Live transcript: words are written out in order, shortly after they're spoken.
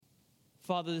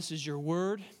Father, this is your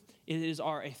word. It is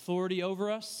our authority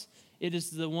over us. It is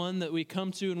the one that we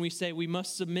come to and we say we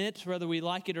must submit, whether we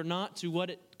like it or not, to what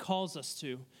it calls us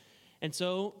to. And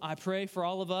so I pray for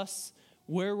all of us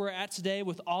where we're at today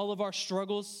with all of our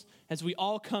struggles, as we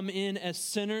all come in as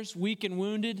sinners, weak and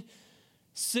wounded,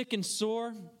 sick and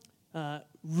sore,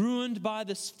 ruined by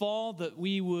this fall, that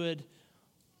we would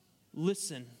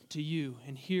listen to you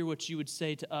and hear what you would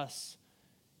say to us.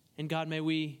 And God, may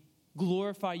we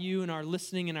glorify you in our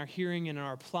listening and our hearing and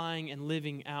our applying and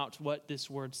living out what this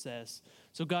word says.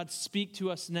 So God, speak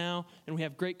to us now, and we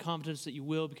have great confidence that you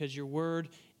will, because your word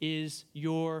is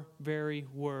your very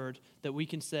word, that we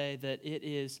can say that it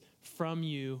is from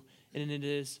you and it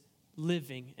is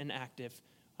living and active.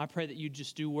 I pray that you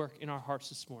just do work in our hearts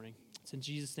this morning. It's in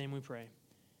Jesus' name we pray.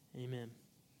 Amen.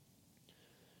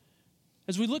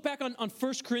 As we look back on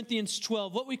 1 Corinthians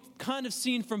 12, what we've kind of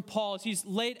seen from Paul is he's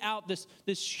laid out this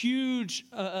huge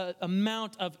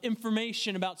amount of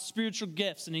information about spiritual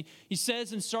gifts. And he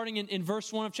says, and starting in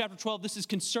verse 1 of chapter 12, this is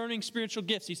concerning spiritual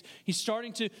gifts. He's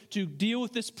starting to deal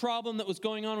with this problem that was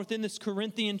going on within this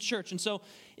Corinthian church. And so,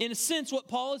 in a sense, what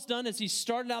Paul has done as he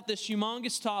started out this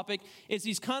humongous topic is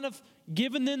he's kind of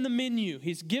given them the menu.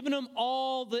 He's given them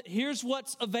here's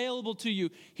what's available to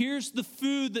you. Here's the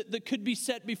food that could be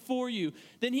set before you.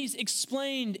 Then he's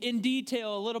explained in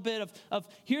detail a little bit of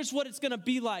here's what it's going to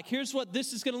be like. Here's what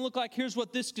this is going to look like. Here's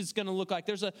what this is going to look like.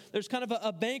 There's kind of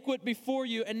a banquet before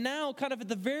you. And now kind of at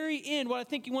the very end, what I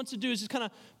think he wants to do is just kind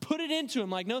of put it into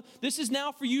him. Like, no, this is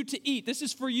now for you to eat. This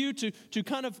is for you to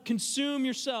kind of consume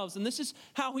yourselves. And this is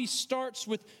how he starts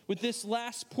with this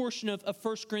last portion of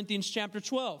 1 Corinthians chapter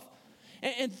 12.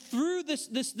 And through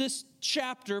this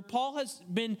chapter, Paul has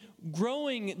been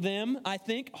growing them, I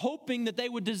think, hoping that they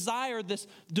would desire this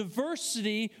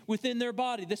diversity within their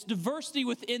body, this diversity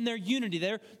within their unity.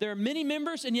 There are many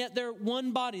members, and yet they're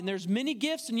one body. And there's many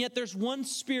gifts, and yet there's one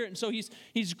Spirit. And so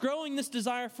he's growing this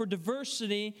desire for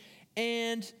diversity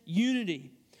and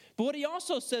unity. But what he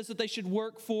also says that they should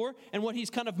work for, and what he's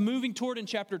kind of moving toward in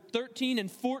chapter 13 and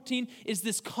 14, is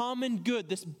this common good,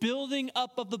 this building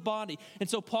up of the body. And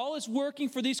so Paul is working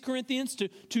for these Corinthians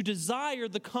to desire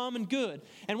the common good.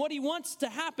 And what he wants to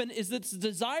happen is this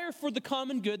desire for the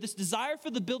common good, this desire for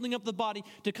the building up of the body,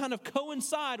 to kind of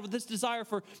coincide with this desire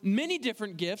for many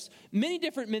different gifts, many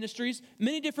different ministries,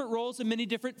 many different roles, and many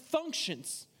different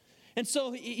functions. And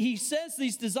so he says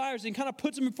these desires and kind of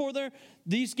puts them before there.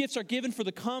 These gifts are given for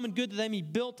the common good that they may be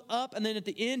built up. And then at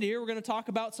the end here, we're going to talk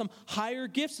about some higher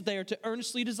gifts that they are to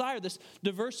earnestly desire. This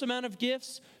diverse amount of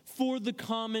gifts for the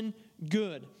common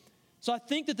good. So I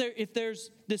think that if there's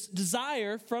this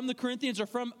desire from the Corinthians or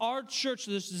from our church,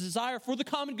 this desire for the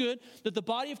common good, that the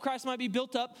body of Christ might be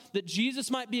built up, that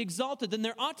Jesus might be exalted, then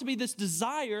there ought to be this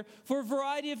desire for a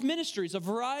variety of ministries, a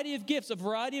variety of gifts, a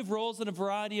variety of roles, and a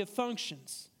variety of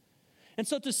functions. And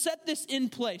so to set this in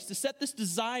place, to set this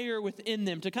desire within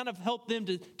them, to kind of help them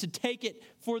to take it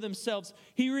for themselves,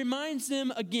 he reminds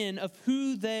them again of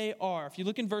who they are. If you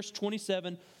look in verse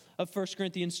 27 of 1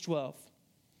 Corinthians 12,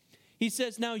 he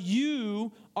says, "Now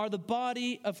you are the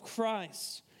body of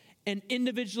Christ and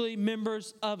individually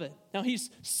members of it." Now he's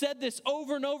said this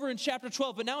over and over in chapter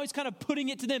 12, but now he's kind of putting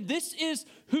it to them. This is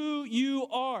who you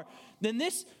are. Then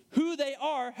this, who they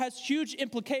are, has huge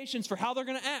implications for how they're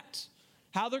going to act,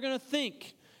 how they're going to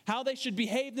think, how they should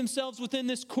behave themselves within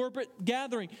this corporate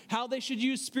gathering, how they should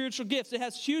use spiritual gifts. It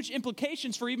has huge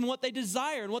implications for even what they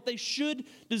desire and what they should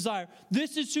desire.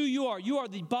 This is who you are. You are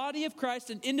the body of Christ,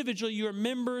 and individually you are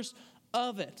members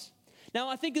of it. Now,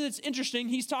 I think it's interesting.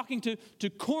 He's talking to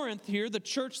Corinth here, the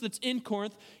church that's in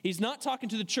Corinth. He's not talking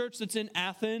to the church that's in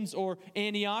Athens or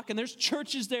Antioch, and there's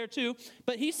churches there too.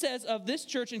 But he says of this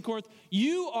church in Corinth,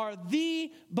 you are the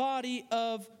body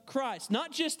of Christ.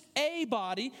 Not just a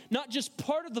body, not just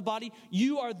part of the body.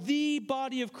 You are the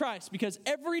body of Christ. Because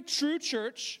every true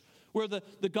church where the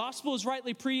gospel is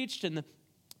rightly preached and the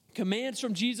commands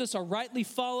from Jesus are rightly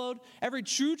followed, every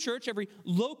true church, every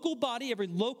local body, every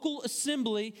local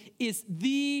assembly is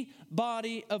the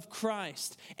body of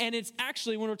Christ. And it's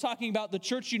actually, when we're talking about the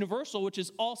church universal, which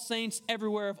is all saints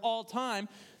everywhere of all time,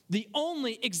 the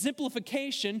only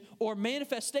exemplification or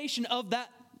manifestation of that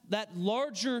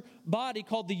larger body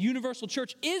called the universal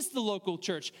church is the local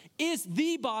church, is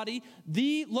the body,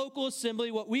 the local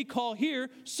assembly, what we call here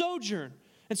sojourn.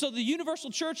 And so the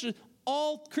universal church,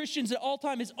 all Christians at all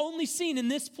time, is only seen in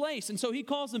this place. And so he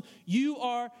calls them, you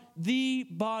are the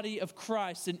body of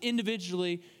Christ and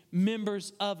individually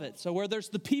members of it. So where there's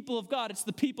the people of God, it's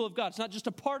the people of God. It's not just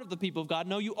a part of the people of God.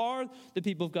 No, you are the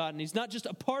people of God. And he's not just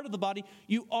a part of the body,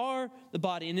 you are the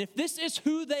body. And if this is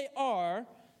who they are,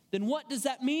 then what does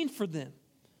that mean for them?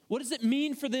 What does it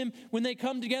mean for them when they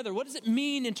come together? What does it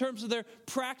mean in terms of their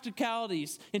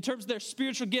practicalities, in terms of their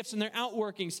spiritual gifts and their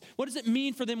outworkings? What does it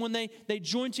mean for them when they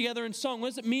join together in song? What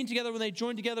does it mean together when they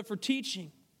join together for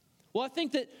teaching? Well, I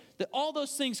think that all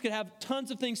those things could have tons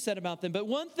of things said about them. But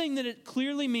one thing that it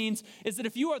clearly means is that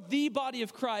if you are the body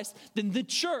of Christ, then the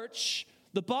church,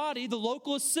 the body, the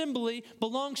local assembly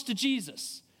belongs to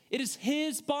Jesus. It is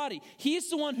his body. He's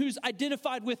the one who's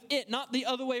identified with it, not the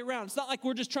other way around. It's not like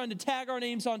we're just trying to tag our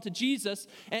names onto Jesus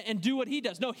and do what he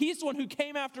does. No, he's the one who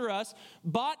came after us,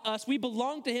 bought us. We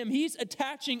belong to him. He's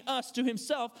attaching us to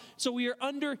himself, so we are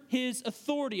under his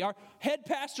authority. Our head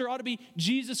pastor ought to be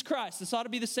Jesus Christ. This ought to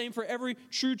be the same for every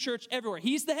true church everywhere.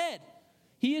 He's the head.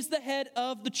 He is the head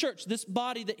of the church, this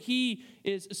body that he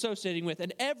is associating with.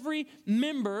 And every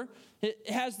member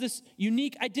has this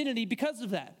unique identity because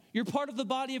of that. You're part of the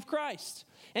body of Christ.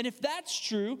 And if that's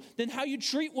true, then how you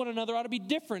treat one another ought to be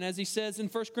different, as he says in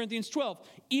 1 Corinthians 12.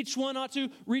 Each one ought to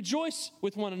rejoice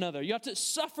with one another. You ought to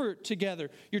suffer together.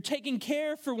 You're taking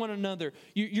care for one another.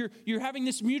 You're having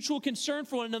this mutual concern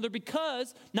for one another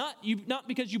because, not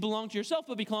because you belong to yourself,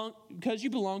 but because you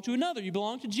belong to another. You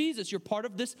belong to Jesus. You're part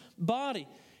of this body.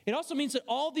 It also means that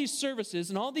all these services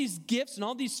and all these gifts and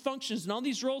all these functions and all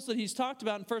these roles that he's talked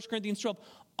about in 1 Corinthians 12,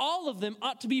 all of them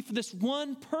ought to be for this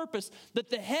one purpose,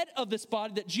 that the head of this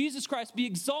body, that Jesus Christ be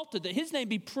exalted, that his name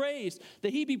be praised,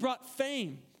 that he be brought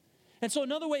fame. And so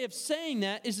another way of saying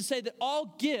that is to say that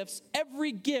all gifts,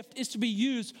 every gift is to be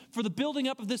used for the building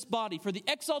up of this body, for the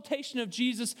exaltation of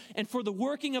Jesus, and for the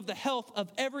working of the health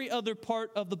of every other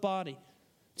part of the body.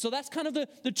 So that's kind of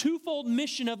the twofold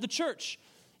mission of the church.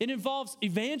 It involves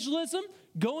evangelism,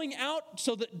 going out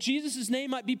so that Jesus' name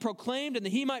might be proclaimed and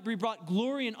that he might be brought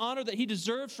glory and honor that he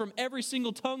deserves from every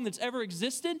single tongue that's ever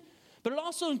existed. But it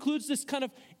also includes this kind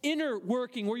of inner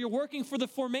working where you're working for the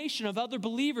formation of other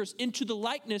believers into the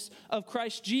likeness of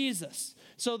Christ Jesus.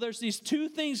 So there's these two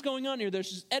things going on here.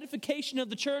 There's this edification of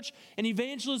the church and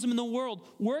evangelism in the world,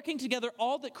 working together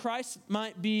all that Christ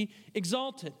might be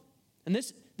exalted. And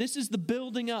this is the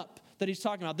building up that he's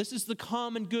talking about. This is the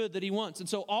common good that he wants. And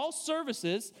so all service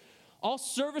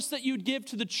that you would give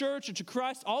to the church or to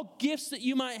Christ, all gifts that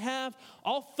you might have,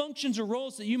 all functions or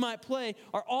roles that you might play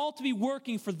are all to be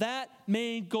working for that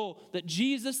main goal, that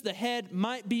Jesus, the head,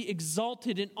 might be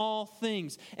exalted in all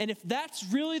things. And if that's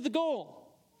really the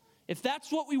goal, if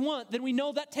that's what we want, then we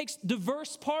know that takes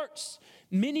diverse parts,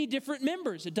 many different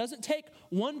members. It doesn't take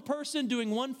one person doing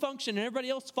one function and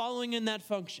everybody else following in that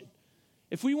function.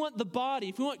 If we want the body,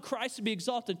 if we want Christ to be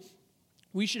exalted,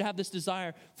 we should have this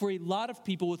desire for a lot of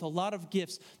people with a lot of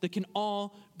gifts that can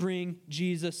all bring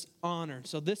Jesus honor.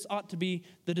 So this ought to be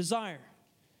the desire.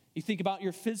 You think about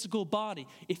your physical body.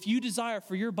 If you desire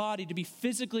for your body to be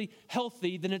physically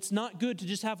healthy, then it's not good to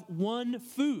just have one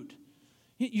food.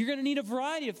 You're going to need a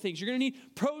variety of things. You're going to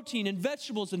need protein and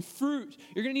vegetables and fruit.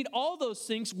 You're going to need all those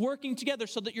things working together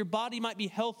so that your body might be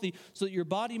healthy, so that your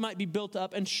body might be built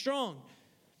up and strong.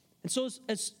 And so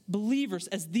as believers,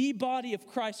 as the body of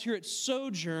Christ here at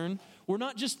Sojourn, we're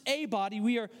not just a body,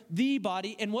 we are the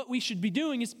body. And what we should be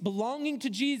doing is belonging to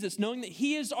Jesus, knowing that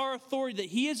he is our authority, that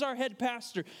he is our head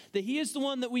pastor, that he is the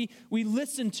one that we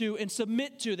listen to and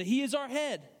submit to, that he is our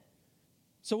head.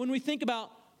 So when we think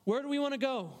about where do we want to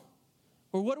go,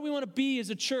 or what do we want to be as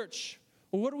a church,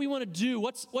 or what do we want to do,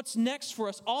 what's next for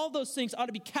us, all those things ought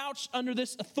to be couched under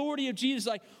this authority of Jesus.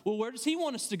 Like, well, where does he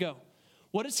want us to go?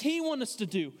 What does he want us to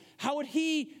do? How would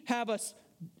he have us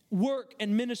work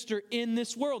and minister in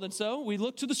this world? And so we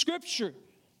look to the scripture.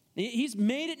 He's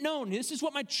made it known. This is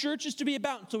what my church is to be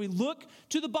about. And so we look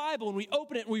to the Bible and we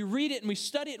open it and we read it and we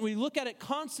study it and we look at it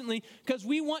constantly because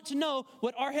we want to know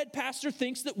what our head pastor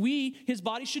thinks that we, his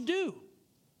body, should do.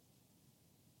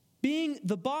 Being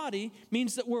the body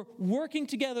means that we're working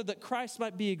together that Christ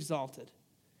might be exalted.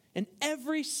 And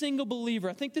every single believer,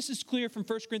 I think this is clear from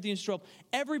 1 Corinthians 12,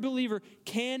 every believer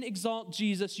can exalt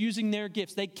Jesus using their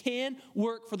gifts. They can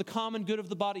work for the common good of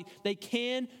the body. They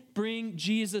can bring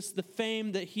Jesus the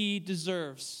fame that he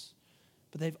deserves.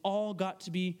 But they've all got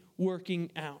to be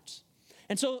working out.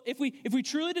 And so if we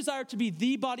truly desire to be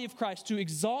the body of Christ, to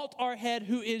exalt our head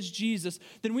who is Jesus,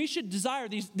 then we should desire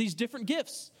these different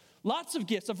gifts. Lots of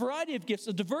gifts, a variety of gifts,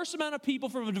 a diverse amount of people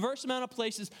from a diverse amount of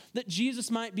places that Jesus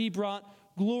might be brought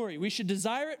glory. We should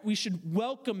desire it. We should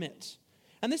welcome it.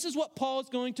 And this is what Paul is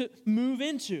going to move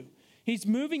into. He's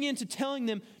moving into telling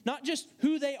them not just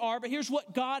who they are, but here's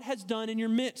what God has done in your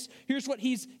midst. Here's what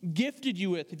he's gifted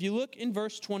you with. If you look in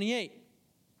verse 28,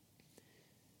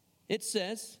 it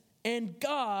says, and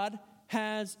God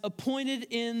has appointed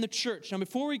in the church. Now,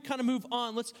 before we kind of move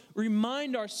on, let's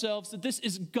remind ourselves that this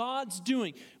is God's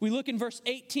doing. We look in verse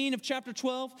 18 of chapter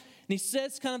 12. he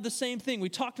says kind of the same thing. We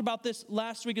talked about this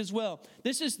last week as well.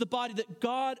 This is the body that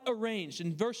God arranged.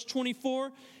 In verse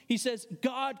 24, he says,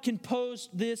 God composed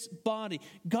this body.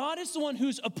 God is the one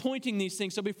who's appointing these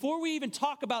things. So before we even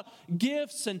talk about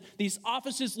gifts and these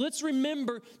offices, let's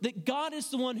remember that God is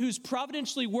the one who's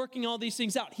providentially working all these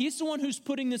things out. He's the one who's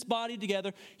putting this body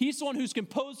together. He's the one who's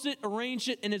composed it, arranged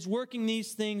it, and is working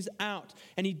these things out.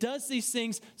 And he does these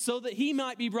things so that he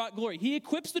might be brought glory. He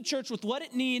equips the church with what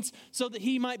it needs so that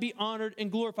he might be honored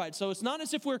and glorified. So it's not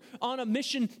as if we're on a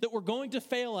mission that we're going to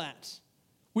fail at.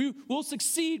 We will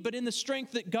succeed, but in the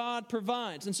strength that God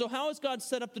provides. And so how has God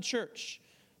set up the church?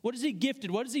 What has he gifted?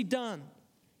 What has he done?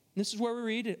 And this is where we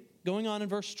read it, going on in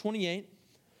verse 28.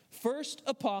 First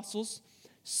apostles,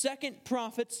 second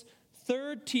prophets,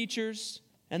 third teachers,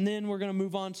 and then we're going to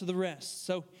move on to the rest.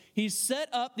 So he's set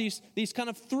up these kind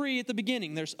of three at the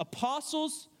beginning. There's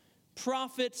apostles,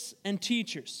 prophets, and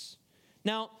teachers.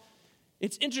 Now,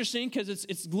 it's interesting because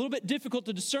it's a little bit difficult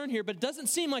to discern here, but it doesn't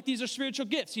seem like these are spiritual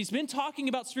gifts. He's been talking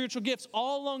about spiritual gifts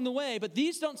all along the way, but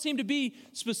these don't seem to be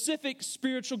specific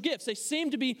spiritual gifts. They seem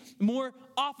to be more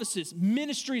offices,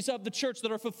 ministries of the church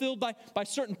that are fulfilled by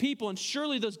certain people, and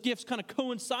surely those gifts kind of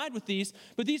coincide with these,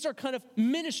 but these are kind of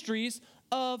ministries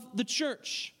of the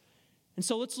church. And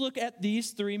so let's look at these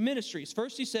three ministries.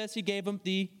 First, he says he gave them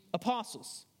the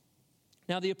apostles.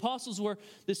 Now, the apostles were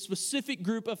this specific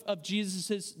group of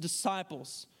Jesus'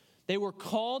 disciples. They were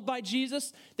called by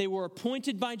Jesus. They were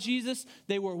appointed by Jesus.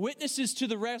 They were witnesses to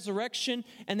the resurrection,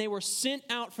 and they were sent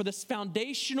out for this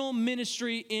foundational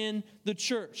ministry in the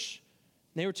church.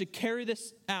 They were to carry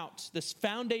this out, this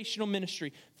foundational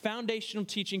ministry, foundational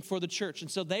teaching for the church.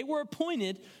 And so they were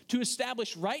appointed to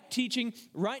establish right teaching,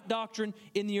 right doctrine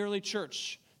in the early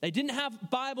church. They didn't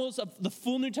have Bibles of the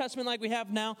full New Testament like we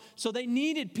have now, so they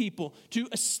needed people to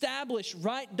establish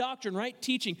right doctrine, right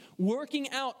teaching, working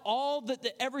out all that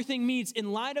everything means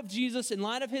in light of Jesus, in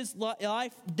light of his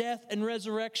life, death, and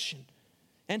resurrection.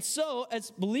 And so,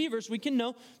 as believers, we can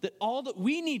know that all that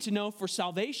we need to know for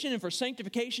salvation and for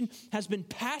sanctification has been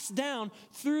passed down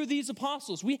through these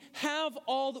apostles. We have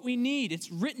all that we need. It's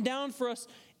written down for us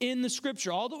in the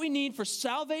Scripture. All that we need for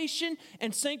salvation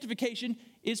and sanctification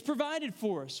is provided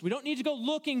for us. We don't need to go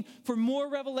looking for more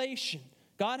revelation.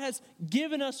 God has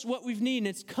given us what we've needed, and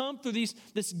it's come through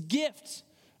this gift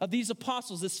of these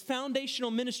apostles, this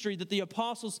foundational ministry that the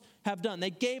apostles have done. They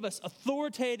gave us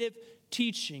authoritative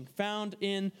teaching found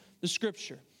in the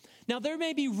Scripture. Now, there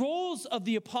may be roles of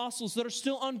the apostles that are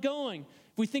still ongoing.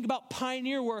 If we think about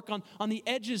pioneer work on the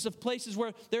edges of places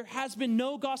where there has been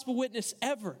no gospel witness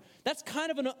ever, that's kind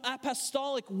of an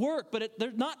apostolic work, but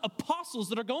they're not apostles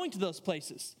that are going to those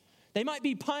places. They might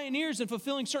be pioneers in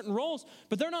fulfilling certain roles,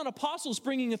 but they're not apostles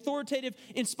bringing authoritative,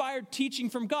 inspired teaching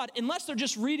from God, unless they're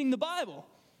just reading the Bible.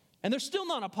 And they're still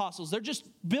not apostles. They're just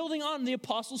building on the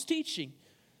apostles' teaching.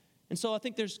 And so I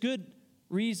think there's good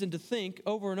reason to think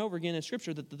over and over again in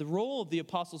Scripture that the role of the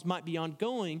apostles might be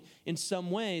ongoing in some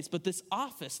ways, but this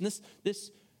office and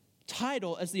this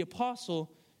title as the apostle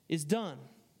is done.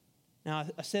 Now,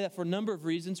 I say that for a number of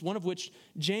reasons, one of which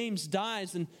James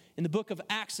dies in the book of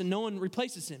Acts and no one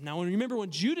replaces him. Now, remember when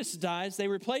Judas dies, they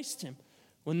replaced him.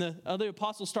 When the other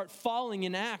apostles start falling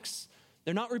in Acts,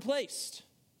 they're not replaced.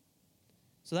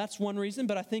 So that's one reason,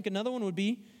 but I think another one would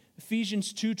be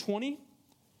Ephesians 2:20.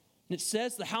 And it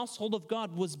says the household of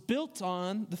God was built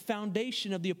on the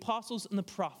foundation of the apostles and the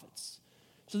prophets.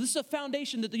 So this is a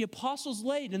foundation that the apostles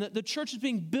laid, and that the church is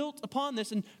being built upon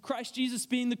this, and Christ Jesus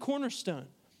being the cornerstone.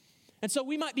 And so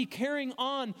we might be carrying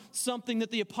on something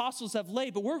that the apostles have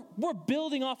laid, but we're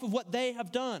building off of what they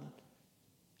have done.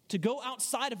 To go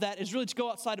outside of that is really to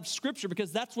go outside of Scripture,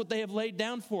 because that's what they have laid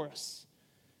down for us.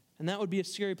 And that would be a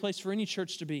scary place for any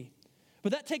church to be.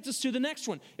 But that takes us to the next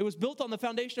one. It was built on the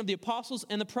foundation of the apostles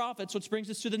and the prophets, which brings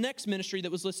us to the next ministry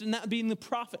that was listed, and that being the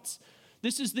prophets.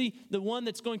 This is the one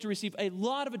that's going to receive a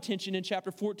lot of attention in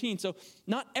chapter 14. So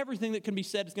not everything that can be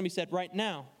said is going to be said right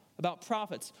now about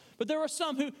prophets. But there are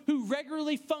some who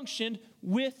regularly functioned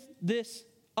with this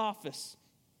office,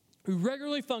 who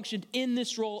regularly functioned in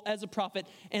this role as a prophet,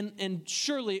 and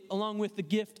surely along with the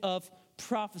gift of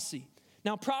prophecy.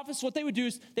 Now, prophets, what they would do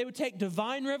is they would take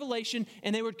divine revelation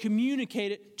and they would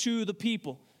communicate it to the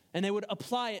people, and they would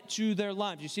apply it to their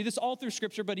lives. You see this all through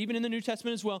Scripture, but even in the New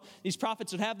Testament as well, these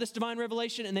prophets would have this divine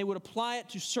revelation and they would apply it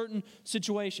to certain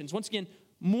situations. Once again,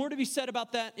 more to be said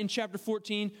about that in chapter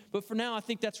 14, but for now, I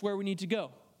think that's where we need to go.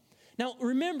 Now,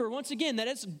 remember, once again, that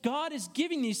as God is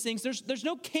giving these things, there's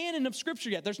no canon of Scripture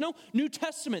yet. There's no New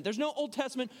Testament. There's no Old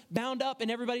Testament bound up in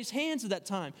everybody's hands at that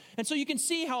time. And so you can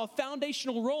see how a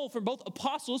foundational role for both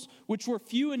apostles, which were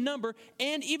few in number,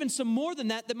 and even some more than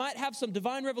that might have some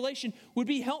divine revelation, would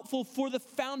be helpful for the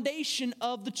foundation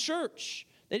of the church.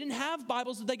 They didn't have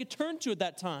Bibles that they could turn to at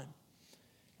that time.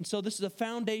 And so this is a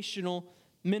foundational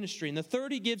ministry. And the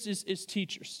third he gives is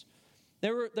teachers.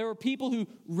 There were people who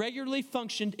regularly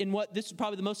functioned in what this is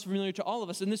probably the most familiar to all of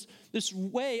us, in this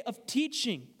way of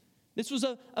teaching. This was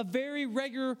a very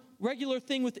regular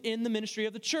thing within the ministry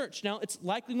of the church. Now, it's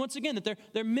likely, once again, that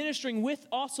they're ministering with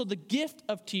also the gift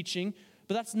of teaching,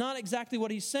 but that's not exactly what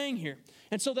he's saying here.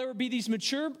 And so there would be these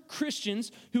mature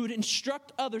Christians who would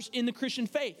instruct others in the Christian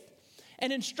faith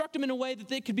and instruct them in a way that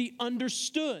they could be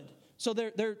understood. So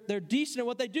they're decent at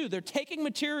what they do. They're taking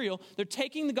material, they're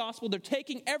taking the gospel, they're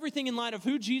taking everything in light of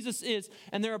who Jesus is,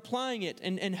 and they're applying it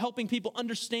and helping people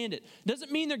understand it.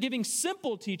 Doesn't mean they're giving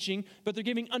simple teaching, but they're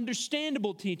giving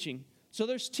understandable teaching. So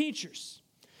there's teachers.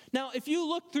 Now, if you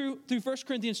look through 1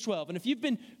 Corinthians 12, and if you've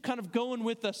been kind of going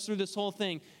with us through this whole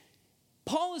thing,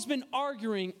 Paul has been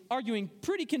arguing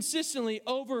pretty consistently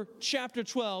over chapter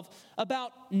 12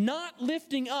 about not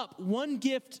lifting up one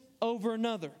gift over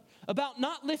another, about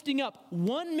not lifting up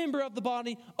one member of the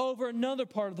body over another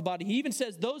part of the body. He even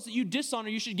says those that you dishonor,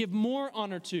 you should give more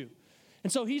honor to.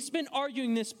 And so he's been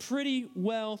arguing this pretty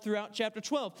well throughout chapter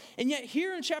 12. And yet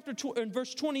here in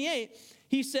verse 28,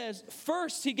 he says,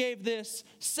 first he gave this,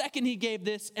 second he gave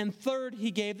this, and third he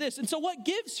gave this. And so what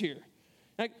gives here?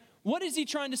 Like, what is he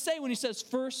trying to say when he says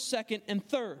first, second, and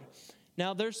third?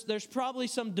 Now, there's probably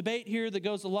some debate here that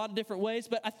goes a lot of different ways,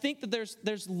 but I think that there's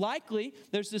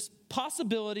this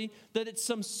possibility that it's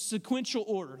some sequential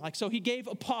order. Like, so he gave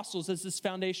apostles as this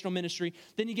foundational ministry,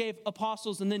 then he gave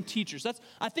apostles and then teachers.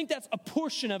 I think that's a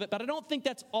portion of it, but I don't think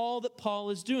that's all that Paul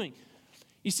is doing.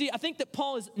 You see, I think that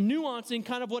Paul is nuancing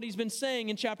kind of what he's been saying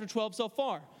in chapter 12 so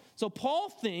far. So Paul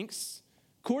thinks,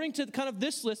 according to kind of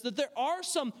this list, that there are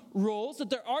some roles, that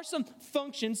there are some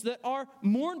functions that are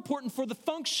more important for the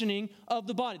functioning of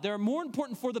the body. They're more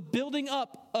important for the building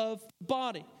up of the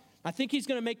body. I think he's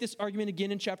going to make this argument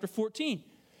again in chapter 14.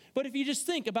 But if you just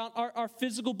think about our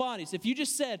physical bodies, if you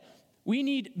just said, we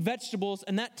need vegetables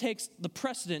and that takes the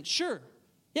precedent, sure.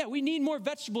 Yeah, we need more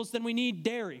vegetables than we need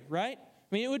dairy, right?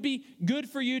 I mean, it would be good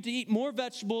for you to eat more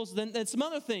vegetables than some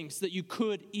other things that you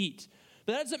could eat.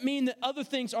 But that doesn't mean that other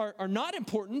things are not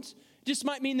important. It just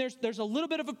might mean there's a little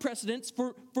bit of a precedence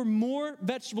for more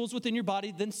vegetables within your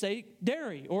body than, say,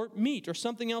 dairy or meat or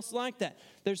something else like that.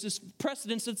 There's this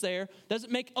precedence that's there.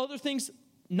 Doesn't make other things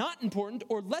not important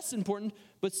or less important,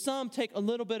 but some take a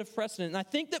little bit of precedence. And I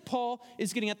think that Paul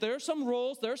is getting at there are some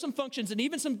roles, there are some functions, and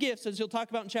even some gifts, as he'll talk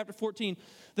about in chapter 14,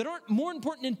 that aren't more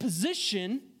important in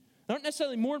position, aren't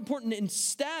necessarily more important in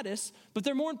status, but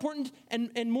they're more important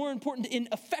and more important in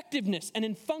effectiveness and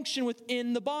in function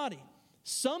within the body.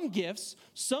 Some gifts,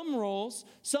 some roles,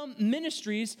 some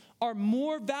ministries are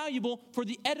more valuable for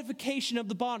the edification of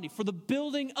the body, for the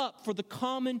building up, for the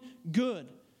common good.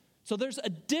 So there's a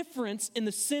difference in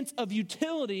the sense of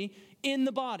utility in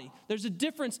the body. There's a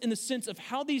difference in the sense of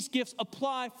how these gifts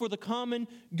apply for the common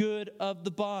good of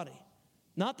the body.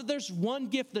 Not that there's one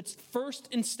gift that's first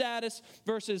in status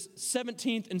versus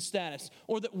 17th in status,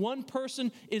 or that one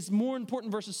person is more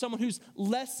important versus someone who's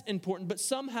less important, but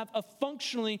some have a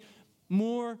functionally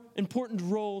more important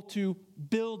role to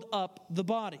build up the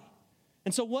body.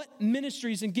 And so what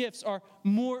ministries and gifts are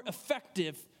more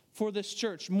effective for this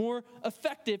church, more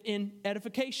effective in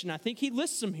edification? I think he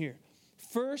lists them here.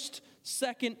 First,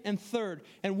 second, and third.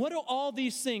 And what do all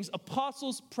these things,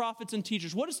 apostles, prophets, and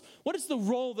teachers, what is the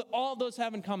role that all those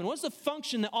have in common? What's the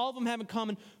function that all of them have in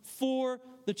common for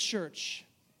the church?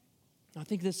 I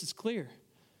think this is clear.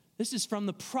 This is from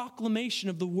the proclamation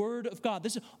of the word of God.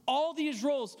 All these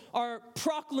roles are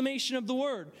proclamation of the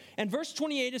word. And verse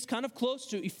 28 is kind of close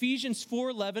to Ephesians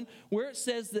 4:11, where it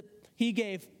says that he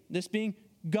gave, this being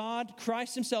God,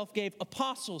 Christ himself, gave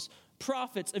apostles,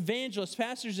 prophets, evangelists,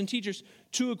 pastors, and teachers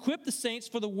to equip the saints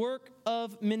for the work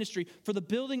of ministry, for the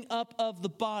building up of the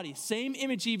body. Same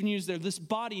image he even used there. This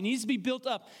body needs to be built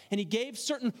up, and he gave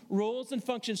certain roles and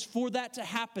functions for that to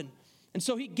happen. And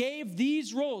so he gave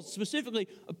these roles, specifically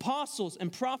apostles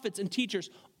and prophets and teachers,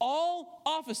 all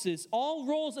offices, all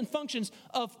roles and functions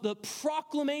of the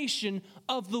proclamation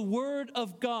of the word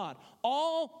of God,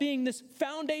 all being this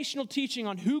foundational teaching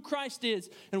on who Christ is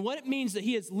and what it means that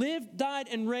he has lived, died,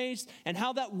 and raised, and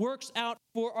how that works out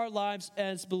for our lives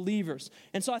as believers.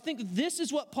 And so I think this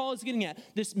is what Paul is getting at.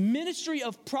 This ministry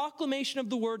of proclamation of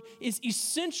the word is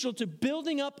essential to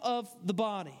building up of the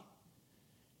body.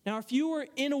 Now, if you were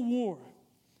in a war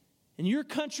and your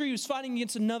country was fighting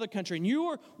against another country and you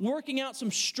were working out some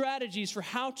strategies for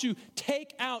how to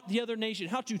take out the other nation,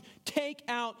 how to take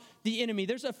out the enemy,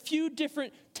 there's a few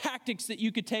different tactics that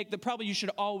you could take that probably you should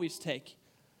always take.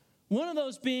 One of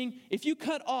those being, if you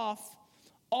cut off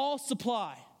all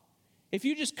supply, if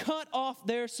you just cut off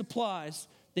their supplies,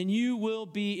 then you will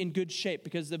be in good shape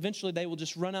because eventually they will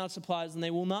just run out of supplies and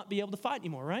they will not be able to fight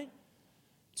anymore, right?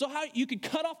 So how you could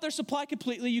cut off their supply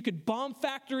completely, you could bomb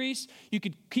factories, you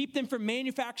could keep them from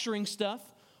manufacturing stuff,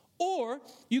 or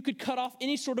you could cut off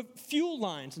any sort of fuel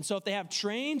lines. And so if they have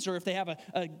trains or if they have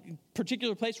a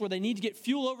particular place where they need to get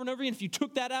fuel over and over again, if you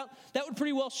took that out, that would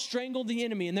pretty well strangle the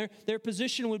enemy and their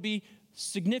position would be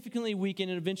significantly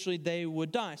weakened and eventually they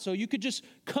would die. So you could just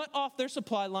cut off their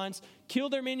supply lines, kill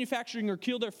their manufacturing or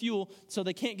kill their fuel so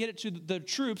they can't get it to the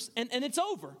troops, and it's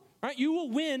over. Right? You will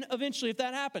win eventually if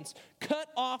that happens. Cut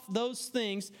off those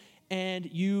things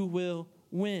and you will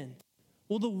win.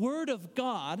 Well, the word of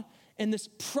God and this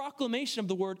proclamation of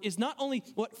the word is not only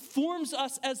what forms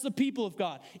us as the people of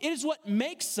God, it is what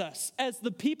makes us as the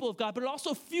people of God, but it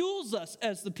also fuels us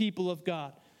as the people of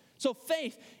God. So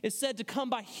faith is said to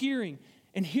come by hearing,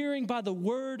 and hearing by the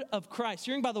word of Christ,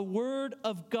 hearing by the word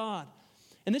of God.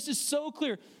 And this is so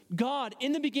clear. God,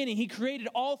 in the beginning, he created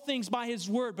all things by his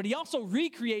word, but he also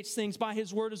recreates things by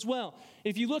his word as well.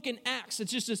 If you look in Acts,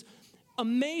 it's just this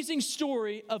amazing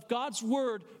story of God's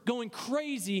word going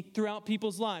crazy throughout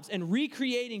people's lives and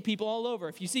recreating people all over.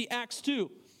 If you see Acts 2,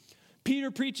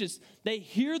 Peter preaches, they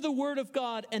hear the word of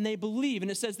God and they believe. And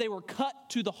it says they were cut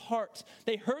to the heart.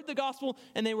 They heard the gospel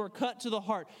and they were cut to the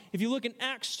heart. If you look in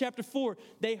Acts chapter 4,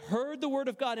 they heard the word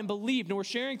of God and believed and were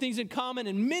sharing things in common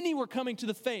and many were coming to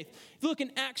the faith. If you look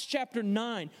in Acts chapter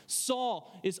 9,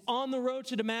 Saul is on the road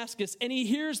to Damascus and he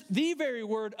hears the very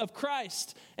word of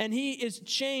Christ and he is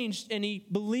changed and he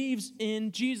believes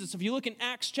in Jesus. If you look in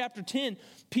Acts chapter 10,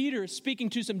 Peter is speaking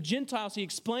to some Gentiles. He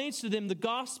explains to them the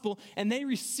gospel and they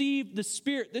receive the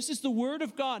Spirit. This is the word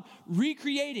of God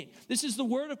recreating. This is the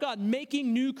word of God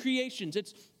making new creations.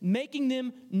 It's making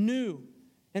them new.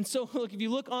 And so, look, if you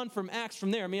look on from Acts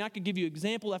from there, I could give you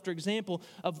example after example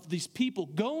of these people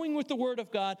going with the word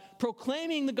of God,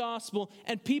 proclaiming the gospel,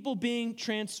 and people being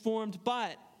transformed by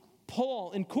it.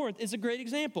 Paul in Corinth is a great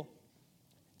example.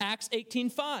 Acts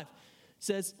 18:5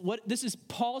 says, this is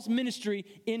Paul's ministry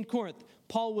in Corinth.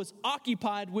 Paul was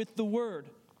occupied with the word,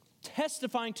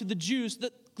 testifying to the Jews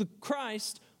that the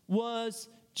Christ was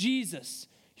Jesus.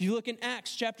 If you look in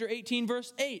Acts chapter 18,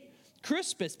 verse 8,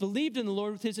 Crispus believed in the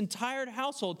Lord with his entire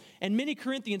household, and many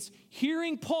Corinthians,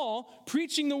 hearing Paul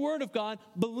preaching the word of God,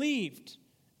 believed.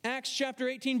 Acts chapter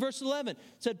 18, verse 11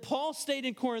 said, Paul stayed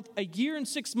in Corinth a year and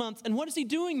 6 months, and what is he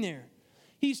doing there?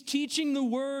 He's teaching the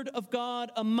word of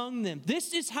God among them.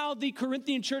 This is how the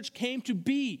Corinthian church came to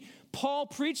be. Paul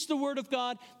preached the word of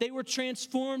God. They were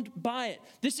transformed by it.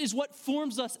 This is what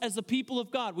forms us as the people of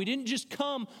God. We didn't just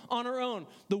come on our own.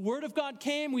 The word of God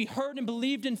came. We heard and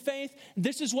believed in faith.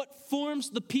 This is what forms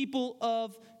the people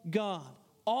of God.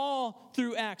 All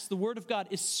through Acts, the word of God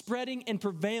is spreading and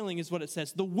prevailing is what it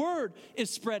says. The word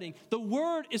is spreading. The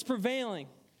word is prevailing.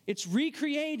 It's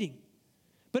recreating.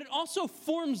 But it also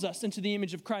forms us into the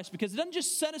image of Christ because it doesn't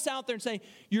just set us out there and say,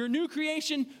 you're a new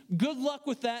creation, good luck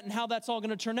with that and how that's all going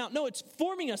to turn out. No, it's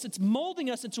forming us. It's molding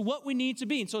us into what we need to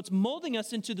be. And so it's molding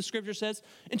us into, the scripture says,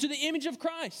 into the image of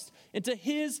Christ, into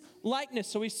his likeness.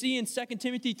 So we see in 2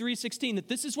 Timothy 3:16 that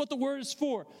this is what the word is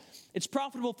for. It's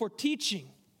profitable for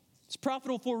teaching. It's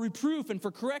profitable for reproof and for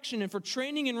correction and for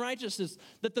training in righteousness,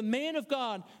 that the man of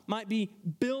God might be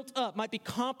built up, might be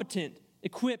competent,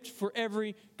 equipped for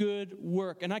every good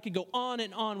work. And I could go on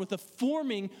and on with the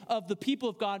forming of the people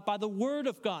of God by the word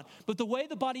of God. But the way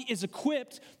the body is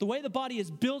equipped, the way the body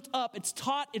is built up, it's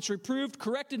taught, it's reproved,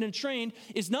 corrected, and trained,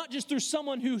 is not just through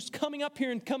someone who's coming up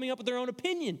here and coming up with their own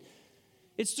opinion.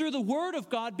 It's through the word of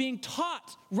God being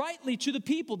taught rightly to the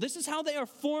people. This is how they are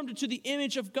formed into the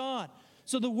image of God.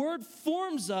 So the word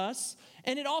forms us,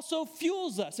 and it also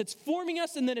fuels us. It's forming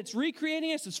us, and then it's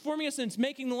recreating us. It's forming us, and it's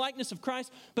making the likeness of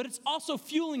Christ. But it's also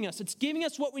fueling us. It's giving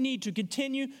us what we need to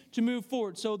continue to move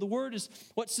forward. So the word is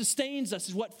what sustains us,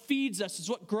 is what feeds us, is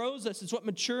what grows us, is what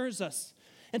matures us.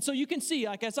 And so you can see,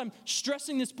 like as I'm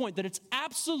stressing this point, that it's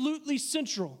absolutely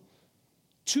central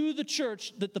to the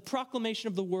church that the proclamation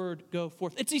of the word go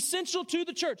forth. It's essential to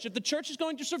the church. If the church is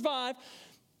going to survive,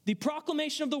 the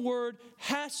proclamation of the word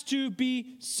has to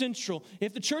be central.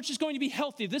 If the church is going to be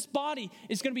healthy, if this body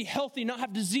is going to be healthy, not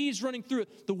have disease running through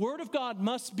it, the word of God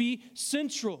must be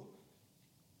central.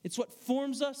 It's what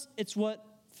forms us. It's what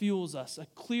fuels us. A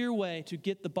clear way to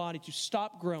get the body to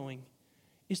stop growing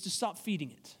is to stop feeding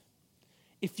it.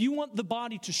 if you want the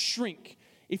body to shrink,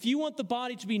 if you want the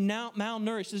body to be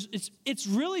malnourished, it's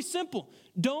really simple.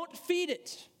 Don't feed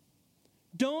it.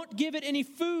 Don't give it any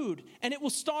food, and it will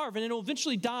starve, and it will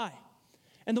eventually die.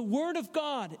 And the Word of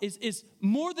God is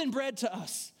more than bread to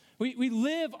us. We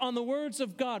live on the words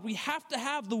of God. We have to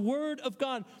have the Word of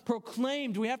God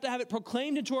proclaimed. We have to have it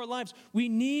proclaimed into our lives. We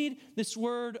need this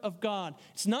Word of God.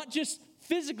 It's not just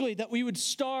physically that we would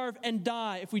starve and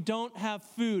die if we don't have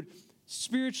food,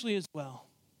 spiritually as well.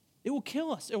 It will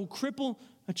kill us. It will cripple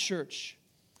a church.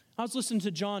 I was listening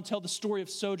to John tell the story of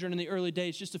Sojourn in the early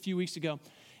days just a few weeks ago.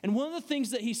 And one of the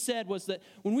things that he said was that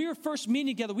when we were first meeting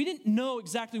together, we didn't know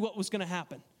exactly what was going to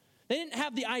happen. They didn't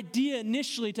have the idea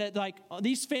initially to, like,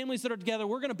 these families that are together,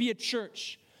 we're going to be a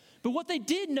church. But what they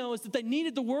did know is that they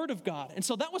needed the Word of God. And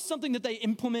so that was something that they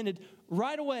implemented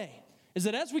right away, is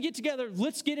that as we get together,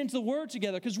 let's get into the Word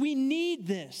together because we need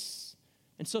this.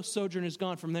 And so Sojourn is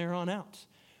gone from there on out.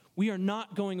 We are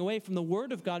not going away from the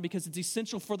Word of God because it's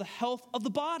essential for the health of the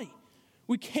body.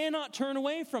 We cannot turn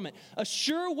away from it. A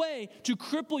sure way to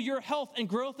cripple your health and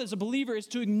growth as a believer is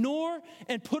to ignore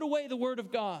and put away the Word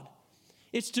of God.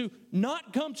 It's to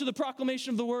not come to the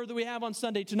proclamation of the Word that we have on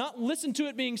Sunday, to not listen to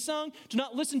it being sung, to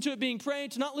not listen to it being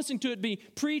prayed, to not listen to it being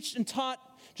preached and taught,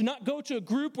 to not go to a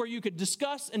group where you could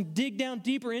discuss and dig down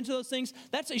deeper into those things.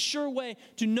 That's a sure way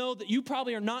to know that you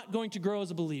probably are not going to grow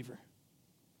as a believer.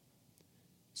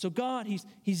 So God,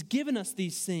 He's given us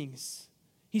these things.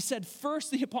 He said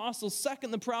first the apostles,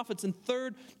 second the prophets, and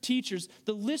third teachers.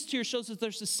 The list here shows that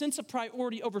there's a sense of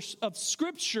priority of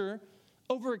Scripture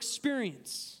over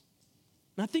experience.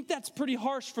 And I think that's pretty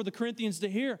harsh for the Corinthians to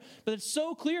hear. But it's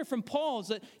so clear from Paul is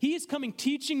that he is coming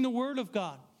teaching the Word of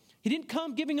God. He didn't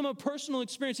come giving them a personal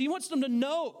experience. He wants them to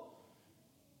know.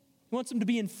 He wants them to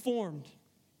be informed.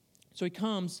 So he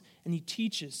comes and he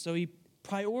teaches. So he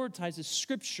prioritizes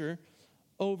Scripture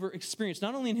over experience,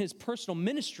 not only in his personal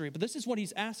ministry, but this is what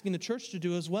he's asking the church to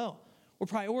do as well. We're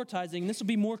prioritizing, and this will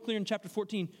be more clear in chapter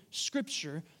 14,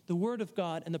 Scripture, the Word of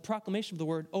God, and the proclamation of the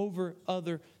Word over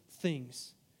other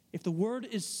things. If the Word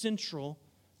is central,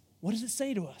 what does it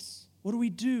say to us? What do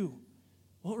we do?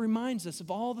 Well, it reminds us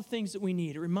of all the things that we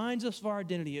need. It reminds us of our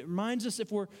identity. It reminds us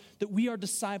that we are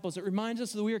disciples. It reminds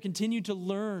us that we are continuing to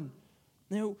learn.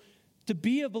 You know, to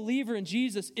be a believer in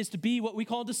Jesus is to be what we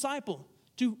call a disciple,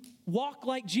 to walk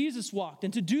like Jesus walked.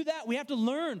 And to do that, we have to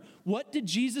learn, what did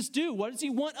Jesus do? What does he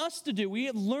want us to do? We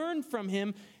learn from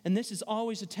him, and this is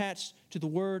always attached to the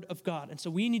Word of God. And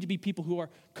so we need to be people who are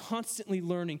constantly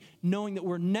learning, knowing that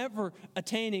we're never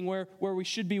attaining where we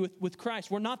should be with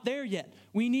Christ. We're not there yet.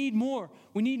 We need more.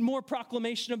 We need more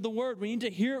proclamation of the Word. We need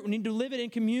to hear it. We need to live it in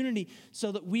community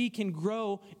so that we can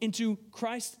grow into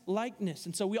Christ-likeness.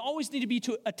 And so we always need to be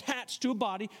attached to a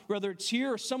body, whether it's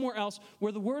here or somewhere else,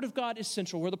 where the Word of God is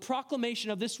central, where the proclamation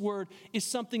of this Word is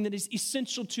something that is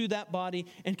essential to that body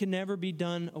and can never be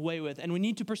done away with. And we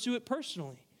need to pursue it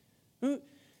personally.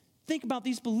 Think about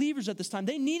these believers at this time.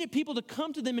 They needed people to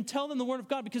come to them and tell them the Word of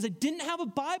God because they didn't have a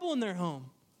Bible in their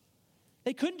home.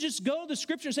 They couldn't just go to the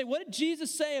Scripture and say, what did Jesus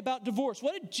say about divorce?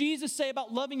 What did Jesus say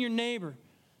about loving your neighbor?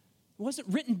 It wasn't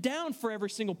written down for every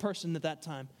single person at that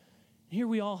time. Here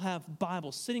we all have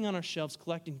Bibles sitting on our shelves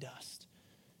collecting dust.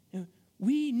 You know,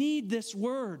 we need this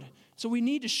Word. So we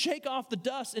need to shake off the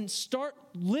dust and start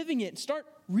living it, start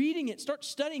reading it, start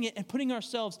studying it, and putting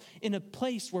ourselves in a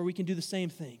place where we can do the same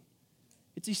thing.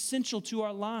 It's essential to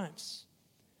our lives.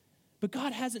 But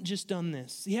God hasn't just done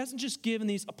this. He hasn't just given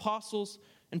these apostles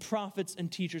and prophets and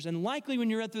teachers. And likely when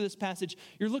you read through this passage,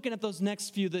 you're looking at those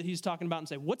next few that he's talking about and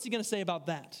say, what's he going to say about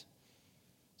that?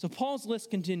 So Paul's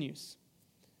list continues.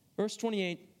 Verse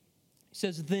 28, he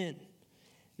says,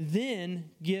 then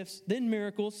gifts, then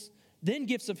miracles, then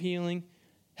gifts of healing,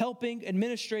 helping,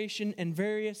 administration, and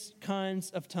various kinds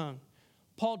of tongue.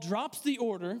 Paul drops the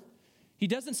order. He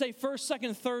doesn't say first,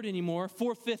 second, third anymore,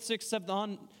 fourth, fifth, sixth, seventh,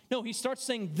 on. No, he starts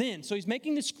saying then. So he's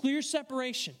making this clear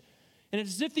separation. And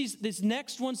it's as if these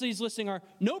next ones that he's listing are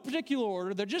no particular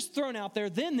order. They're just thrown out there.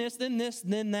 Then this, and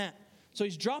then that. So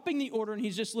he's dropping the order and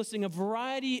he's just listing a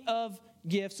variety of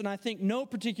gifts. And I think no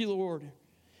particular order.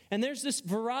 And there's this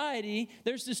variety,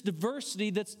 there's this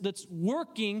diversity that's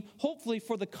working, hopefully,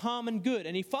 for the common good.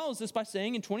 And he follows this by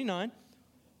saying in 29,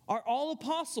 are all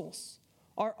apostles?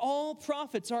 Are all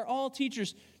prophets? Are all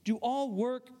teachers? Do all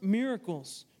work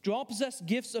miracles? Do all possess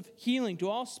gifts of healing? Do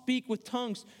all speak with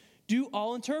tongues? Do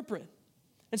all interpret?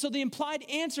 And so the implied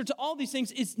answer to all these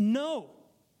things is no.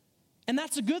 And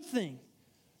that's a good thing.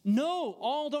 No,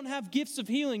 all don't have gifts of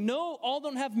healing. No, all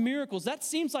don't have miracles. That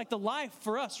seems like the life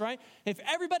for us, right? If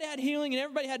everybody had healing and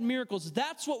everybody had miracles,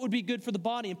 that's what would be good for the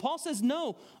body. And Paul says,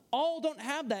 no, all don't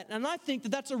have that. And I think that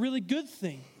that's a really good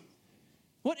thing.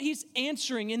 What he's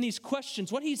answering in these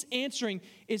questions, what he's answering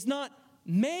is not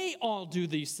may all do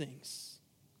these things.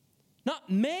 Not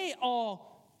may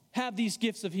all have these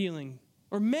gifts of healing,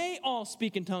 or may all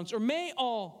speak in tongues, or may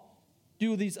all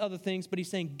do these other things, but he's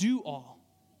saying do all.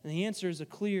 And the answer is a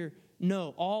clear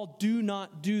no. All do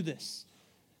not do this.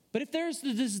 But if there's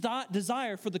the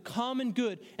desire for the common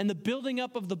good and the building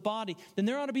up of the body, then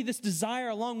there ought to be this desire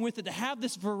along with it to have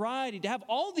this variety, to have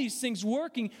all these things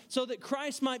working so that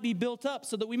Christ might be built up,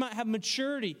 so that we might have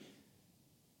maturity,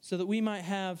 so that we might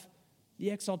have the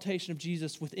exaltation of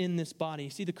Jesus within this body.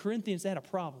 See, the Corinthians, they had a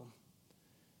problem.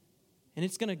 And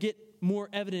it's going to get more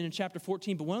evident in chapter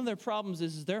 14, but one of their problems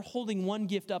is they're holding one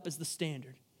gift up as the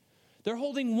standard. They're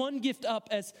holding one gift up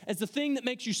as the thing that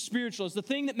makes you spiritual, as the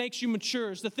thing that makes you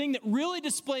mature, as the thing that really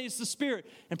displays the Spirit.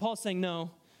 And Paul's saying, no,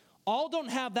 all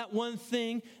don't have that one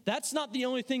thing. That's not the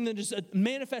only thing that is a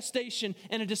manifestation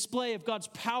and a display of God's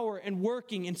power and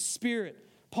working in Spirit.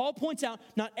 Paul points out,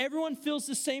 not everyone fills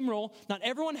the same role, not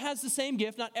everyone has the same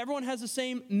gift, not everyone has the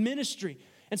same ministry.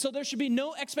 And so there should be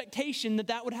no expectation that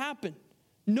that would happen.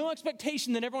 No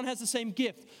expectation that everyone has the same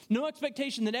gift. No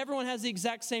expectation that everyone has the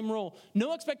exact same role.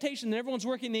 No expectation that everyone's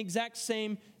working the exact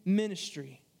same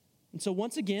ministry. And so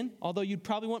once again, although you'd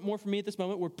probably want more from me at this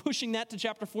moment, we're pushing that to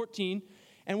chapter 14.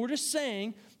 And we're just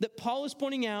saying that Paul is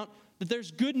pointing out that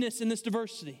there's goodness in this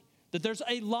diversity. That there's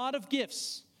a lot of